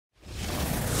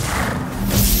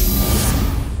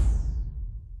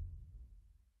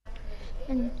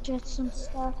get some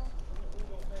stuff.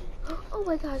 Oh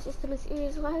my gosh, it's the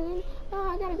mysterious wagon. Oh,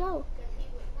 I gotta go.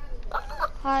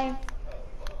 Hi.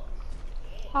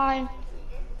 Hi.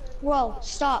 Whoa,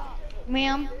 stop.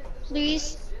 Ma'am,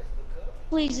 please.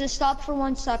 Please, just stop for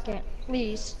 1 second.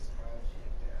 Please.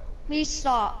 Please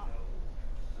stop.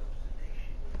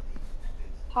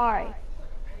 Hi.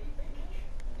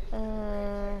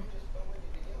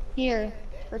 Here,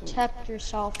 protect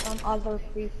yourself from other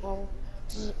people.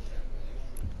 Yay,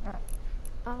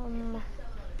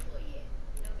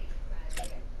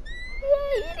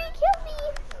 you didn't kill me.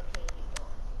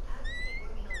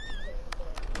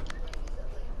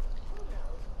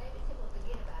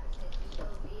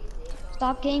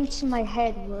 Stop getting to my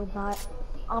head, robot.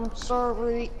 I'm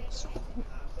sorry.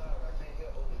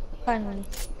 Finally.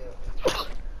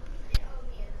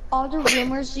 All the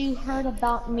rumors you heard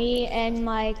about me and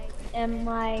my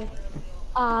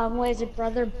what is it,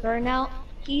 brother Burnout?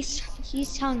 He's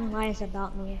telling lies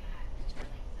about me.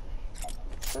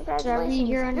 Congratulations,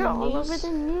 Hear on you're the all over news?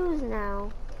 the news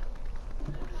now.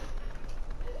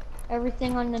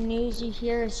 Everything on the news you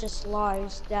hear is just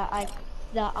lies that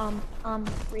I'm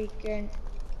freaking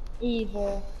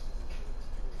evil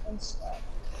and stuff.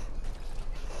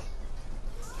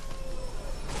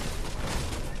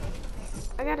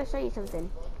 I gotta show you something.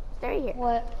 Stay here.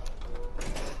 What?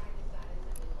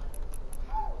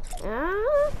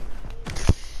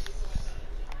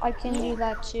 I can do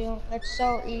that too. It's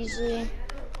so easy.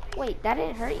 Wait, that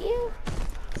didn't hurt you?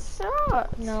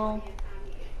 Sucks. No.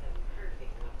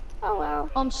 Oh well.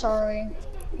 I'm sorry.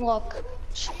 Look.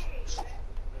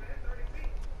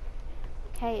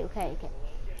 Okay.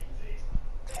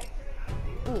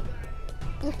 Yeah.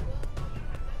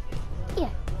 Yeah.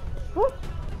 Woo.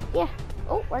 Yeah.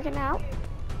 Oh, working out.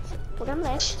 We're gonna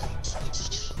lift.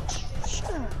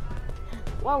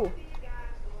 Whoa.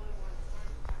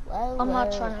 I'm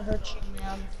not trying to hurt you,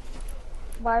 man.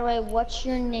 By the way, what's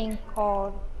your name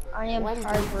called? I am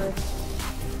Hybrid.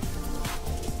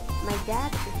 My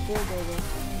dad is still bigger.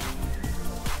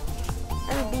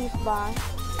 I'm a beast boss.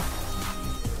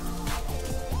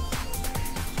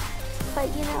 But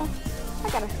you know, I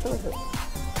got a hula hoop.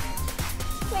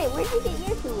 Wait, where'd you get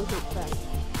your hula hoop from?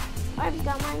 I've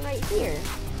got mine right here,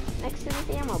 next to this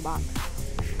ammo box.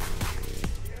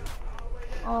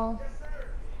 Oh.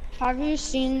 Have you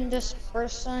seen this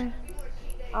person?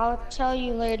 I'll tell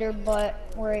you later, but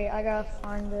wait, I gotta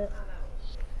find it.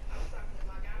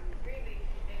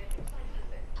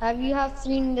 Have you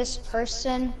seen this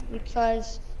person?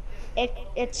 Because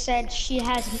it said she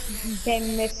has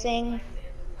been missing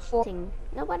for...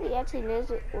 Nobody actually knows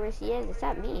where she is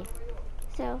except me.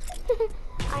 So,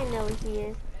 I know where she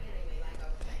is.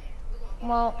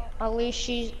 Well, at least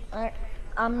she's...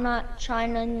 I'm not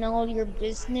trying to know your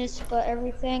business, but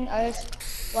everything. I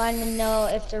just wanted to know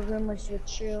if the rumors were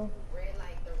true.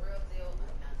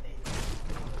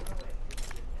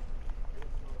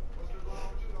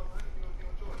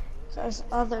 Because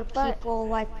other people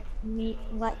like me,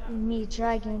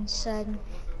 Dragon said.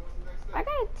 I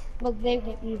got it. But they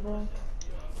were evil.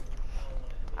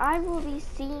 I will be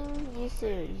seeing you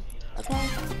soon, okay?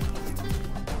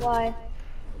 Why?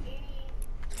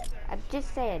 I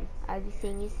just said I'll be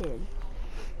seeing you soon.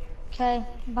 Okay,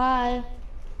 bye.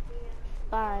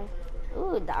 Bye.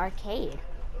 Ooh, the arcade.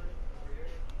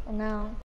 For now.